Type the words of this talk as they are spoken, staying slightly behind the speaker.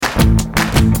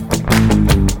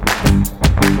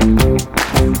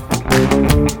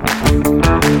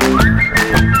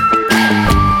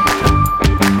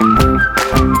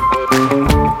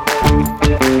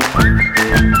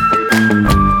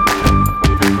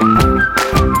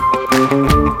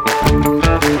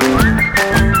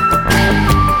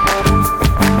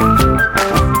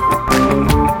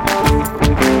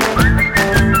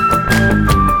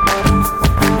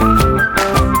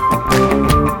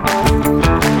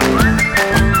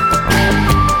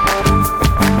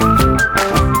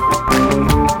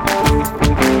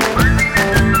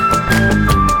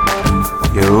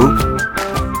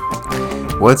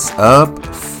What's up,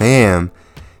 fam?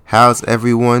 How's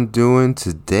everyone doing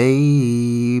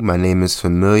today? My name is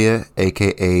Familia,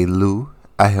 aka Lou.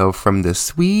 I hail from the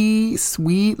sweet,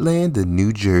 sweet land of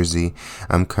New Jersey.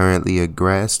 I'm currently a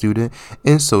grad student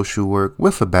in social work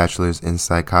with a bachelor's in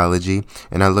psychology,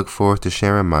 and I look forward to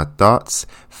sharing my thoughts,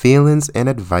 feelings, and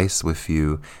advice with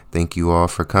you. Thank you all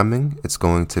for coming. It's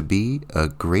going to be a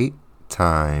great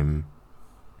time.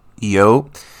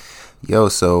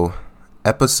 So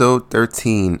episode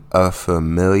 13 of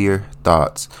Familiar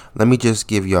Thoughts. Let me just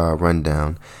give y'all a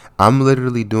rundown. I'm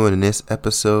literally doing this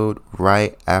episode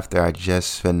right after I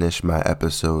just finished my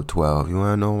episode 12. You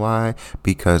want to know why?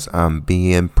 Because I'm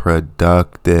being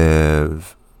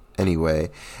productive. Anyway,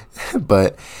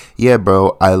 but yeah,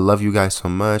 bro, I love you guys so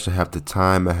much. I have the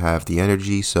time, I have the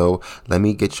energy. So let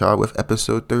me get y'all with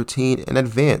episode 13 in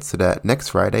advance so that next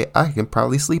Friday I can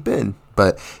probably sleep in.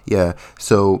 But yeah,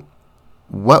 so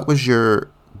what was your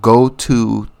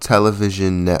go-to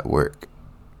television network?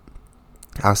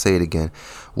 I'll say it again.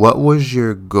 What was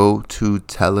your go-to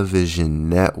television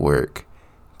network?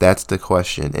 That's the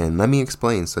question. And let me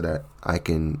explain so that I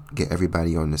can get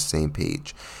everybody on the same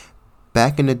page.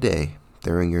 Back in the day,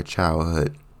 during your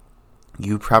childhood,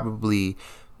 you probably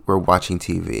were watching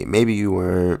TV. Maybe you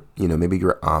were, maybe you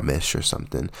were Amish or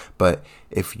something. But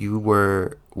if you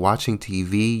were watching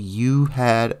TV, you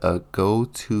had a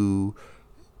go-to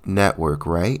network,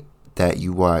 right? That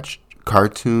you watch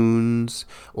cartoons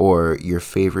or your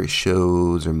favorite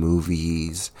shows or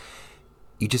movies.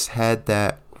 You just had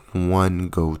that one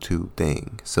go-to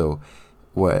thing. So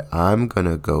what I'm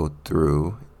gonna go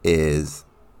through is,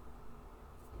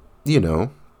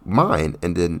 mine,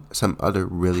 and then some other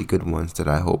really good ones that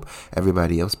I hope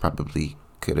everybody else probably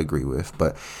could agree with.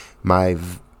 But I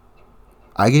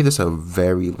gave this a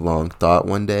very long thought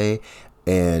one day,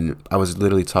 and I was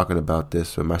literally talking about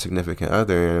this with my significant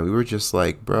other, and we were just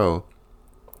like, bro,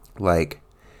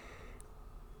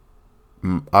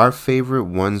 our favorite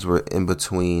ones were in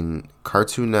between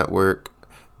Cartoon Network,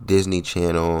 Disney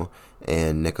Channel,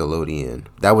 and Nickelodeon.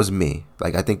 That was me.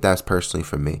 I think that's personally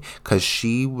for me, because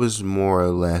she was more or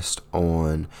less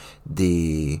on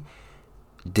the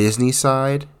Disney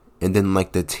side, and then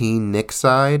the Teen Nick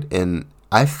side, and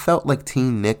I felt like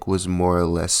Teen Nick was more or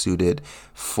less suited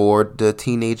for the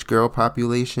teenage girl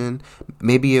population.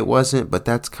 Maybe it wasn't, but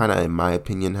that's kind of, in my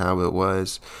opinion, how it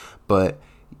was. But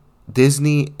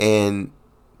Disney and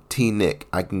Teen Nick,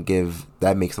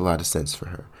 that makes a lot of sense for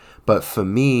her. But for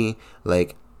me,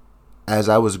 as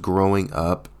I was growing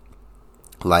up,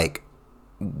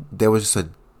 there was just a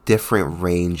different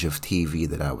range of TV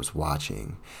that I was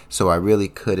watching. So I really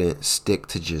couldn't stick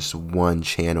to just one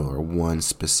channel or one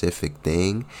specific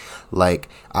thing.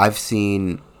 I've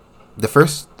seen the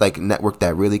first network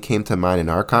that really came to mind in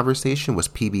our conversation was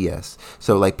PBS.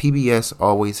 So PBS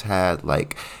always had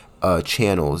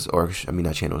channels, or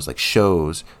not channels,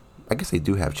 shows. I guess they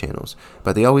do have channels,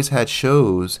 but they always had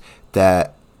shows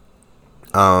that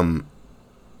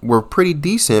were pretty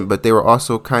decent, but they were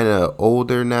also kind of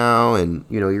older now, and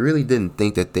you really didn't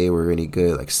think that they were any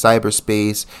good.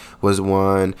 Cyberspace was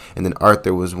one, and then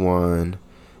Arthur was one,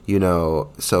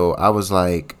 so I was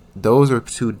like, those are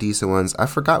two decent ones. I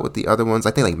forgot what the other ones,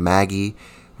 I think Maggie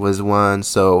was one,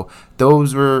 so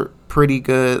those were pretty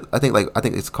good. I think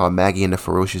it's called Maggie and the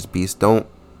Ferocious Beast. Don't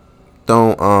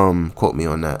quote me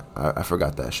on that. I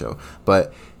forgot that show,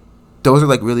 but those are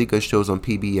really good shows on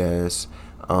PBS.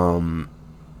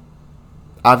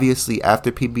 Obviously,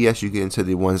 after PBS, you get into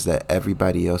the ones that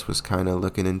everybody else was kind of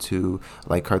looking into,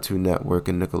 like Cartoon Network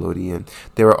and Nickelodeon.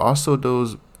 There were also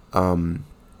those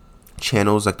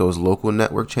channels, those local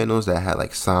network channels that had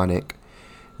Sonic,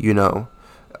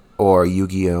 or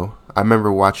Yu-Gi-Oh! I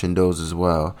remember watching those as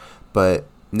well. But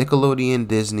Nickelodeon,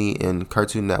 Disney, and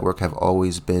Cartoon Network have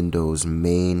always been those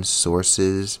main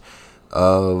sources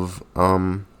of,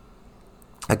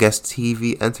 I guess,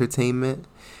 TV entertainment,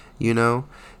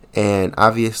 And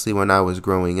obviously, when I was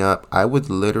growing up, I would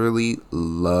literally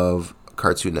love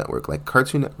Cartoon Network.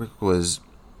 Cartoon Network was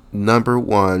number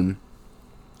one,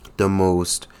 the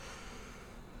most,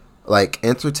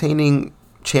 entertaining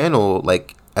channel,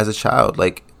 as a child.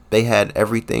 They had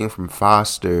everything from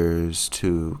Foster's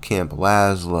to Camp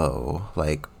Lazlo,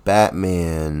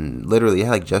 Batman. Literally, it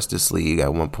had Justice League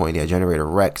at one point. Yeah, Generator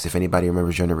Rex. If anybody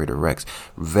remembers Generator Rex,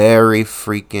 very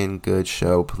freaking good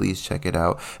show. Please check it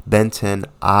out. Ben 10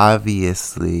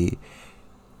 obviously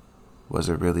was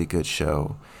a really good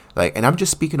show. And I'm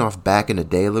just speaking off back in the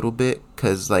day a little bit,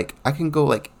 because I can go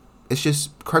it's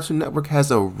just Cartoon Network has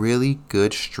a really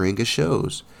good string of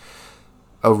shows.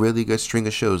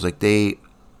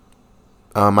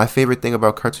 My favorite thing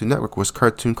about Cartoon Network was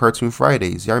Cartoon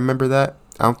Fridays. Y'all remember that?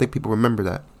 I don't think people remember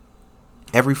that.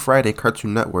 Every Friday,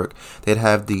 Cartoon Network, they'd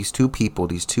have these two people,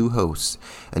 these two hosts,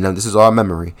 and now this is all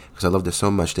memory because I love this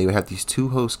so much. They would have these two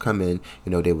hosts come in.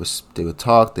 They would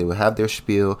talk, they would have their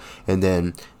spiel, and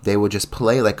then they would just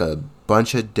play like a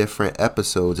bunch of different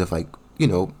episodes of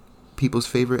people's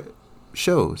favorite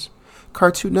shows.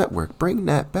 Cartoon Network, bring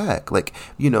that back.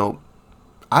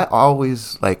 I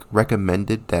always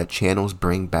recommended that channels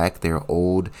bring back their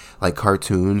old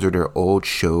cartoons or their old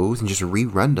shows and just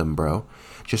rerun them, bro.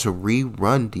 Just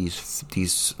rerun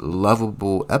these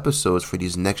lovable episodes for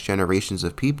these next generations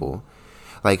of people.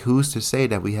 Who's to say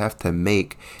that we have to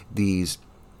make these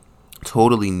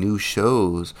totally new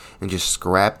shows and just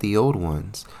scrap the old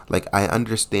ones? I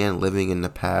understand living in the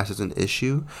past is an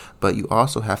issue, but you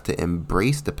also have to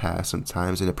embrace the past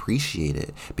sometimes and appreciate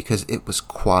it because it was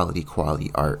quality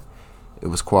art. It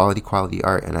was quality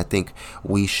art, and I think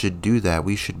we should do that.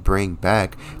 We should bring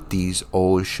back these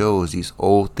old shows, these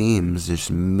old themes,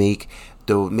 just make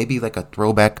maybe like a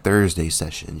throwback Thursday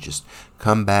session. Just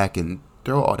come back and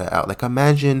throw all that out.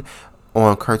 Imagine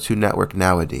on Cartoon Network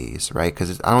nowadays, right?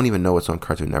 Because I don't even know what's on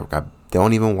Cartoon Network. I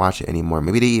don't even watch it anymore.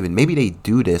 Maybe they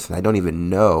do this, and I don't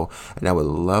even know, and I would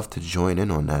love to join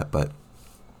in on that. But,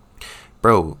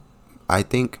 bro, I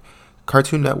think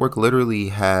Cartoon Network literally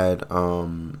had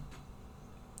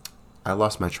I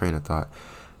lost my train of thought.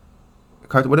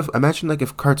 Imagine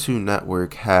if Cartoon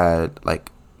Network had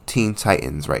Teen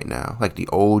Titans right now, the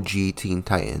OG Teen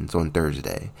Titans on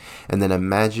Thursday, and then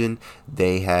imagine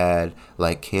they had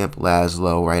Camp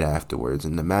Lazlo right afterwards,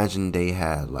 and imagine they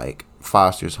had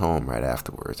Foster's Home right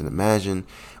afterwards, and imagine,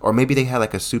 or maybe they had a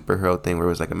superhero thing where it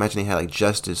was imagine they had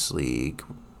Justice League,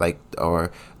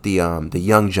 or the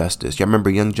Young Justice. Y'all remember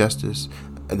Young Justice?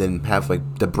 And then have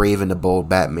the Brave and the Bold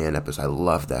Batman episode. I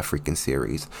love that freaking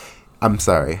series. I'm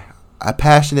sorry, a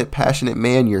passionate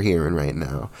man you're hearing right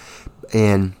now,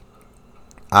 and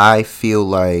I feel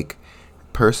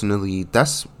personally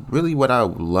that's really what I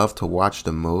would love to watch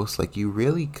the most. You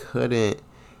really couldn't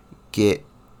get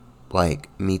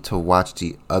me to watch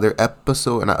the other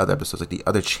episode, not other episodes, the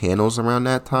other channels around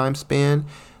that time span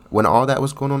when all that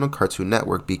was going on Cartoon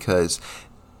Network, because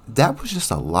that was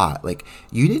just a lot.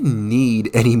 You didn't need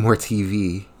any more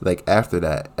TV after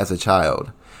that as a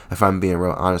child, if I'm being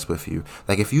real honest with you.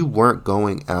 If you weren't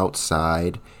going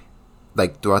outside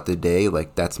throughout the day,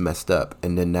 that's messed up,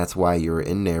 and then that's why you're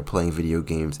in there playing video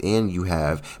games and you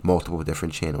have multiple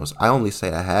different channels. I only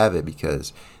say I have it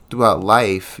because throughout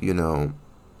life,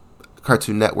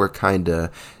 Cartoon Network kind of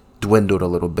dwindled a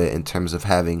little bit in terms of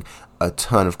having a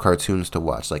ton of cartoons to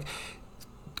watch.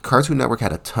 Cartoon Network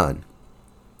had a ton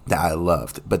that I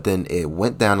loved, but then it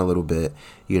went down a little bit.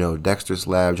 Dexter's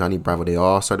Lab, Johnny Bravo, they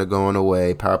all started going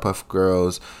away. Powerpuff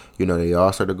Girls, they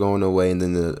all started going away, and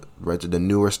then the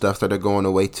newer stuff started going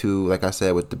away too. Like I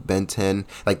said, with the Ben 10,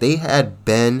 they had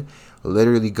Ben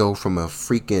literally go from a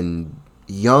freaking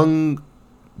young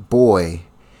boy.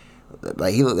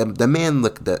 The man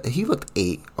looked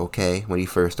 8, okay, when he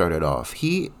first started off.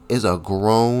 He is a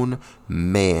grown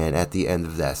man at the end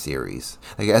of that series.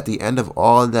 At the end of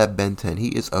all of that Ben 10, he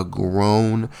is a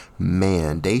grown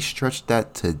man. They stretched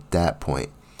that to that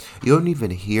point. You don't even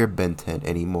hear Ben 10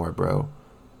 anymore, bro.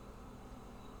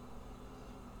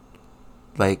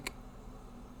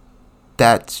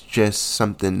 That's just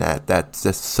something that's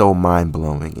just so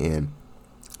mind-blowing, and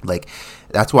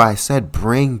that's why I said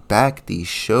bring back these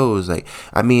shows.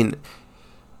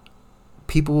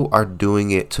 People are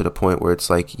doing it to the point where it's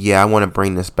yeah, I want to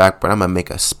bring this back, but I'm gonna make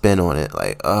a spin on it.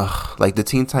 The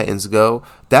Teen Titans Go,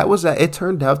 it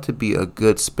turned out to be a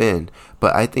good spin,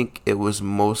 but I think it was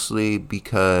mostly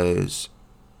because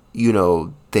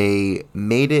they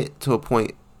made it to a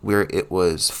point where it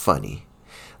was funny.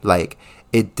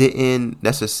 It didn't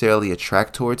necessarily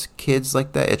attract towards kids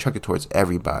like that. It attracted towards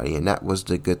everybody, and that was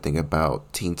the good thing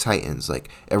about Teen Titans.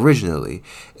 Originally,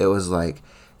 it was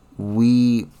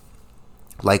we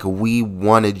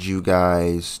wanted you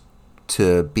guys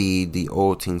to be the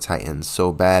old Teen Titans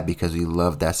so bad because we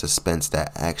loved that suspense,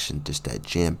 that action, just that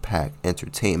jam-packed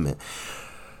entertainment.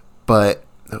 But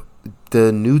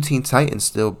the new Teen Titans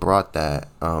still brought that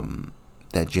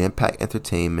jam-packed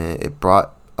entertainment. It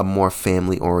brought a more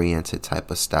family-oriented type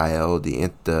of style. The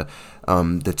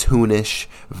toonish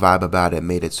vibe about it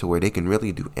made it to where they can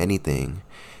really do anything,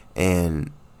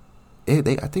 and I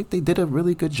think they did a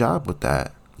really good job with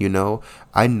that. I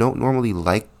don't normally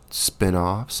like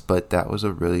spin-offs, but that was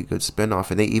a really good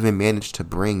spin-off, and they even managed to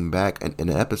bring back in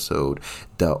an episode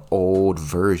the old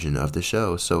version of the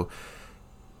show. So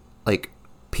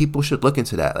people should look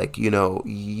into that.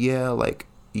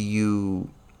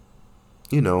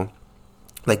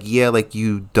 Like, yeah, like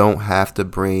you don't have to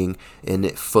bring in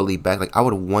it fully back. Like, I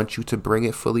would want you to bring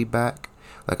it fully back.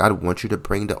 Like, I'd want you to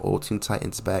bring the old Teen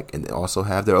Titans back and also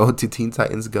have their old Teen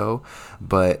Titans go.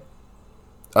 But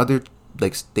other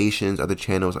like stations, other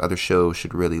channels, other shows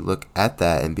should really look at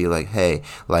that and be like, hey,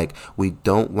 like, we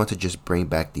don't want to just bring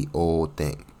back the old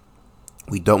thing.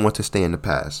 We don't want to stay in the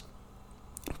past.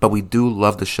 But we do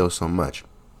love the show so much.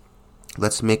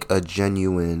 Let's make a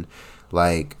genuine,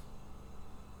 like,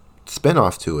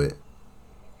 spinoff to it.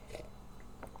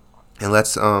 And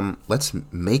let's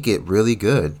make it really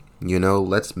good. You know,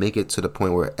 let's make it to the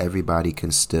point where everybody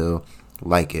can still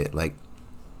like it. Like,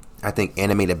 I think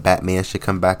animated Batman should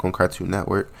come back on Cartoon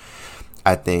Network.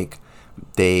 I think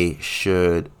they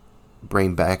should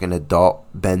bring back an adult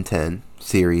Ben 10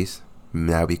 series.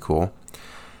 That would be cool.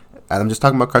 And I'm just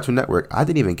talking about Cartoon Network. I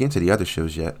didn't even get into the other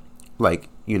shows yet. Like,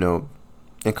 you know,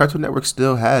 and Cartoon Network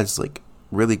still has, like,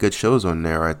 really good shows on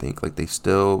there, I think. Like, they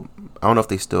still, I don't know if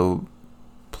they still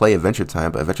play Adventure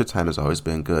Time, but Adventure Time has always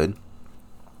been good.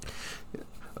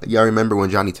 Y'all remember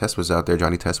when Johnny Test was out there?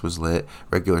 Johnny Test was lit.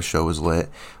 Regular Show was lit.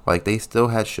 Like, they still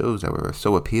had shows that were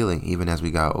so appealing even as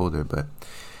we got older. But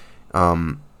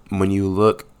when you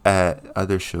look at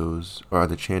other shows or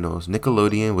other channels,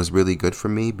 Nickelodeon was really good for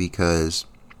me because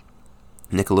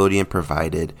Nickelodeon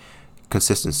provided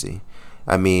consistency.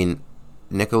 I mean,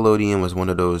 Nickelodeon was one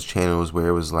of those channels where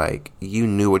it was like you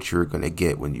knew what you were going to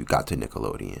get when you got to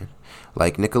Nickelodeon.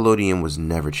 Like, Nickelodeon was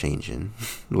never changing.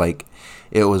 Like,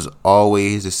 it was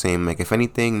always the same. Like, if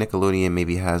anything, Nickelodeon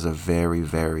maybe has a very,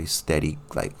 very steady,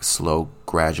 like, slow,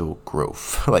 gradual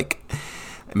growth. Like,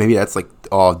 maybe that's, like,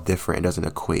 all different. It doesn't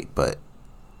equate. But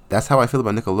that's how I feel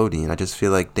about Nickelodeon. I just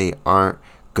feel like they aren't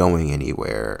going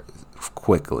anywhere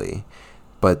quickly.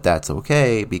 But that's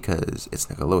okay because it's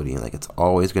Nickelodeon. Like, it's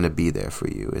always going to be there for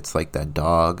you. It's like that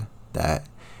dog that,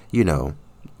 you know,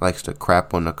 likes to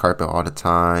crap on the carpet all the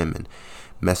time and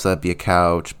mess up your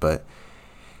couch, but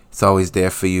it's always there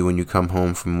for you when you come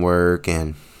home from work,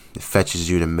 and it fetches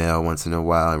you the mail once in a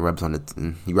while and rubs on it,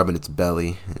 and you rub on its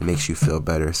belly, and it makes you feel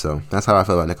better. So that's how I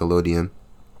feel about Nickelodeon.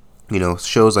 You know,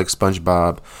 shows like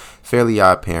SpongeBob, Fairly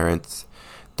Odd Parents,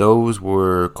 those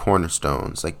were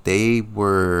cornerstones. Like, they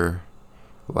were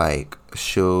like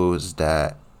shows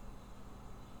that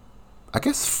I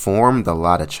guess formed a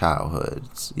lot of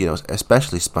childhoods, you know,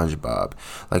 especially SpongeBob.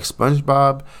 Like,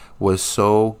 SpongeBob was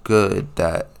so good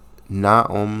that not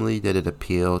only did it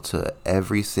appeal to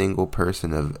every single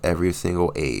person of every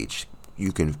single age,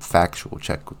 you can factual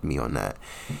check with me on that,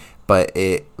 but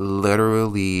it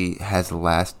literally has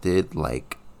lasted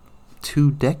like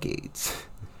 2 decades.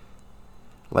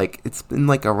 Like, it's been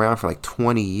like around for like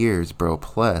 20 years, bro,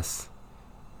 plus.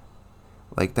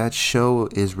 Like, that show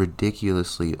is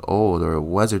ridiculously old, or it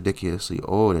was ridiculously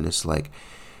old, and it's like,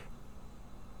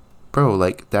 bro,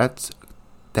 like, that's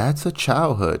a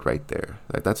childhood right there.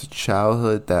 Like, that's a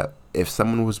childhood that if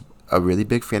someone was a really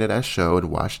big fan of that show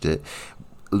and watched it,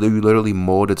 you literally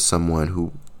molded someone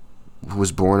who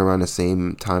was born around the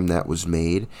same time that was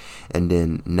made, and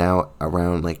then now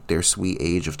around like their sweet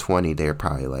age of 20, they're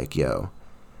probably like, yo,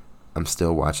 I'm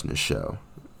still watching the show.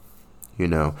 You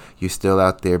know, you're still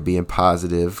out there being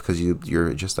positive because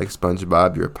you're just like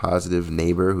SpongeBob. You're a positive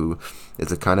neighbor who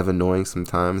is a kind of annoying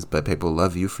sometimes, but people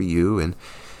love you for you, and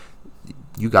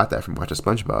you got that from watching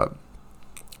SpongeBob.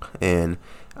 And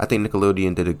I think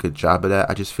Nickelodeon did a good job of that.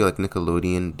 I just feel like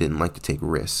Nickelodeon didn't like to take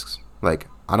risks. Like,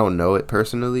 I don't know it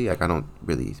personally. Like, I don't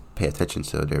really pay attention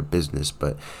to their business,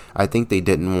 but I think they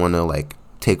didn't want to like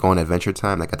take on Adventure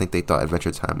Time. Like, I think they thought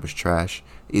Adventure Time was trash.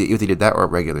 Either they did that or a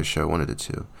regular show, one of the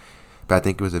two. But I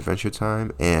think it was Adventure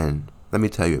Time, and let me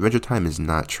tell you, Adventure Time is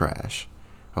not trash.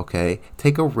 Okay?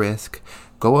 Take a risk.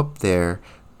 Go up there.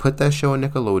 Put that show on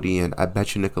Nickelodeon. I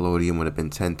bet you Nickelodeon would have been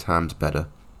 10 times better.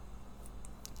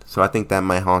 So I think that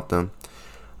might haunt them.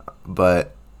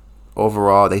 But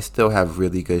overall, they still have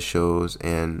really good shows.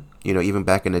 And, you know, even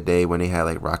back in the day when they had,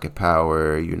 like, Rocket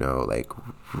Power, you know, like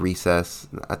Recess.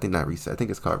 I think not Recess. I think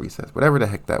it's called Recess. Whatever the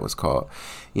heck that was called.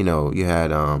 You know, you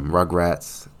had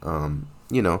Rugrats.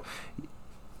 You know,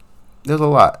 there's a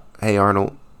lot. Hey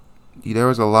Arnold, there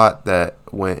was a lot that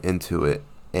went into it,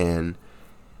 and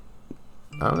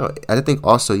I don't know. I think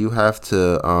also you have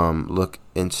to look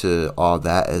into all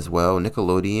that as well.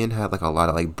 Nickelodeon had like a lot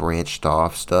of like branched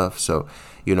off stuff, so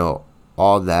you know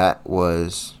all that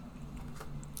was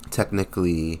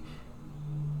technically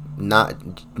not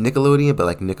Nickelodeon, but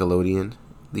like Nickelodeon.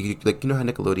 Like, you know how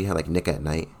Nickelodeon had like Nick at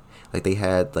Night, like they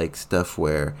had like stuff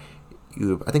where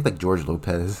I think like George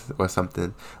Lopez or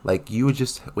something, like you would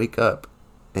just wake up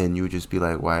and you would just be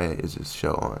like, why is this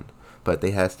show on? But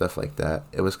they had stuff like that.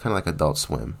 It was kind of like Adult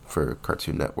Swim for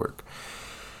Cartoon Network.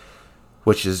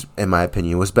 which is, in my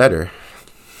opinion, was better,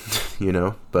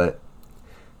 but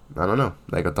I don't know.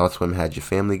 Like, Adult Swim had your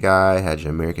Family Guy, had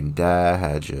your American Dad,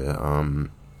 had your,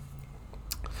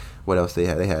 what else they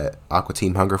had? They had Aqua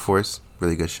Teen Hunger Force,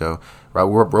 really good show.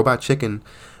 Robot Chicken,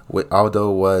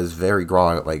 although was very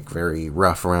very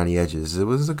rough around the edges, it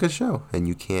was a good show, and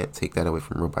you can't take that away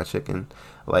from Robot Chicken.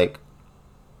 Like,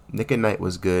 Nick at Night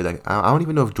was good. Like, I don't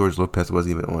even know if George Lopez was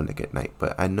even on Nick at Night,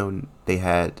 but I know they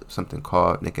had something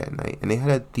called Nick at Night, and they had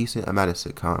a decent amount of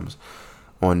sitcoms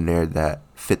on there that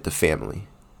fit the family.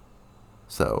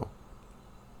 So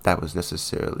that was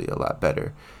necessarily a lot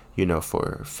better,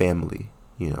 for family,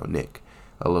 Nick,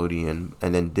 Nickelodeon.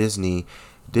 And then Disney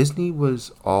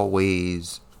was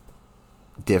always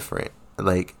different.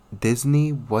 Like,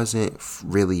 Disney wasn't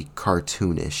really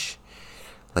cartoonish.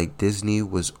 Like, Disney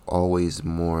was always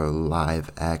more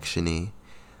live actiony,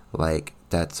 like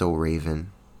That's So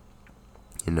Raven,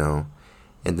 and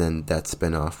then that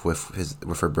spinoff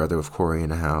with her brother, with Corey in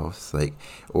the House, like,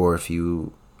 or if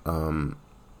you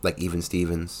like Even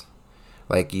Stevens,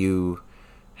 like, you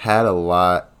had a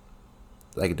lot,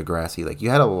 like Degrassi, like, you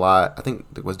had a lot. I think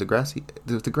was Degrassi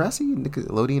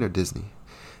Nickelodeon or Disney?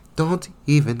 Don't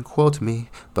even quote me,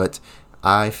 but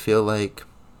I feel like.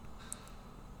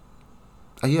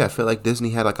 I feel like Disney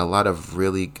had like a lot of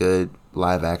really good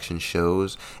live action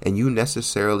shows, and you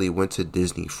necessarily went to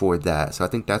Disney for that. So I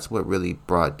think that's what really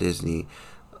brought Disney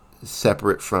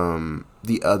separate from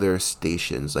the other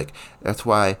stations. Like, that's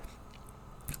why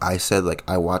I said, like,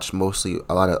 I watched mostly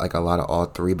a lot of all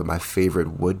three, but my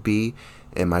favorite would be,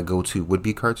 and my go-to would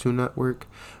be, Cartoon Network.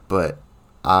 But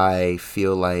I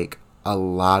feel like a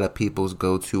lot of people's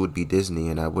go-to would be Disney,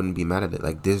 and I wouldn't be mad at it.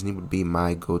 Like, Disney would be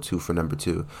my go-to for number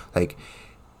two. Like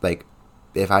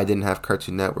if I didn't have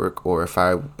Cartoon Network, or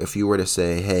if you were to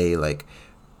say, hey, like,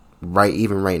 right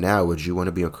now, would you want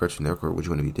to be on Cartoon Network or would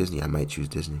you want to be Disney? I might choose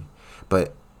Disney.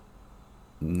 But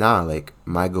nah, like,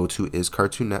 my go-to is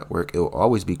Cartoon Network. It will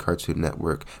always be Cartoon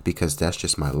Network because that's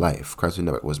just my life. Cartoon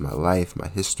Network was my life, my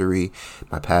history,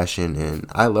 my passion, and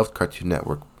I loved Cartoon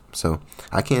Network. So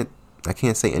I can't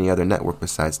say any other network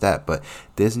besides that. But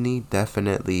Disney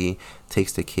definitely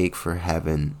takes the cake for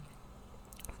having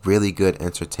really good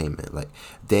entertainment. Like,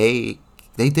 they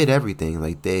did everything.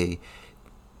 Like, they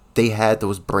had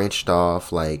those branched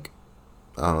off, like,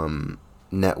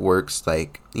 networks,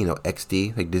 like,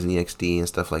 XD, like Disney XD and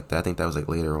stuff like that. I think that was like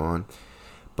later on,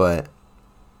 but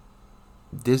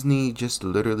Disney just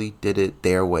literally did it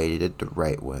their way. They did it the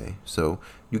right way, so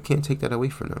you can't take that away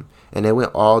from them. And they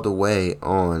went all the way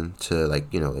on to,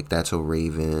 like, like That's So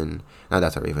Raven, not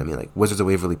That's So Raven, I mean, like, Wizards of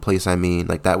Waverly Place. I mean,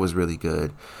 like, that was really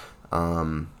good.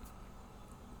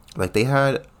 Like, they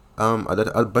had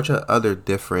a bunch of other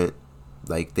different,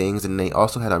 like, things, and they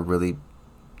also had a really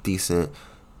decent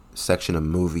section of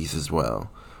movies as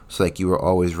well. So, like, you were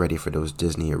always ready for those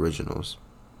Disney originals,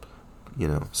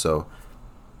 So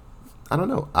I don't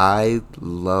know. I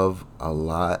love a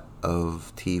lot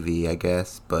of TV, I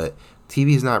guess, but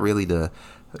TV is not really the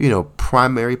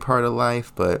primary part of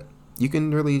life, but you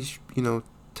can really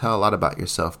tell a lot about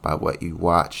yourself by what you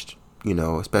watched,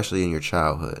 especially in your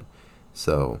childhood.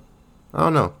 So, I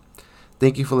don't know.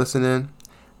 Thank you for listening.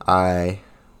 I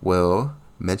will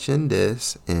mention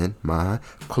this in my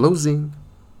closing.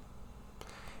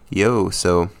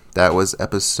 So that was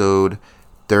episode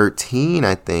 13,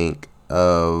 I think,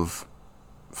 of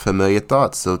Familiar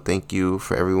Thoughts. So thank you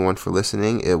for everyone for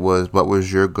listening. It was What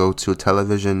Was Your Go-To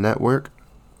Television Network?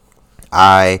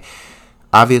 I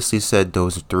obviously said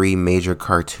those three major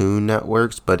cartoon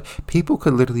networks, but people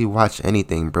could literally watch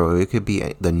anything, bro. It could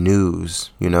be the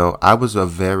news, I was a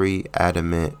very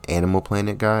adamant Animal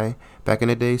Planet guy back in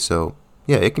the day, so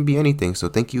yeah, it can be anything. So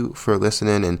thank you for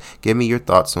listening, and give me your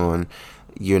thoughts on,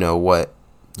 what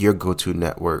your go-to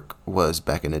network was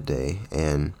back in the day.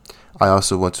 And I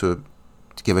also want to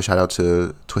give a shout out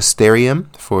to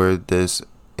Twisterium for this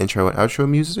intro and outro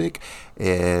music.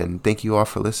 And thank you all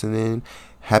for listening.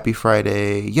 Happy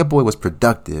Friday. Your boy was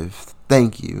productive.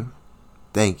 Thank you.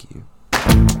 Thank you.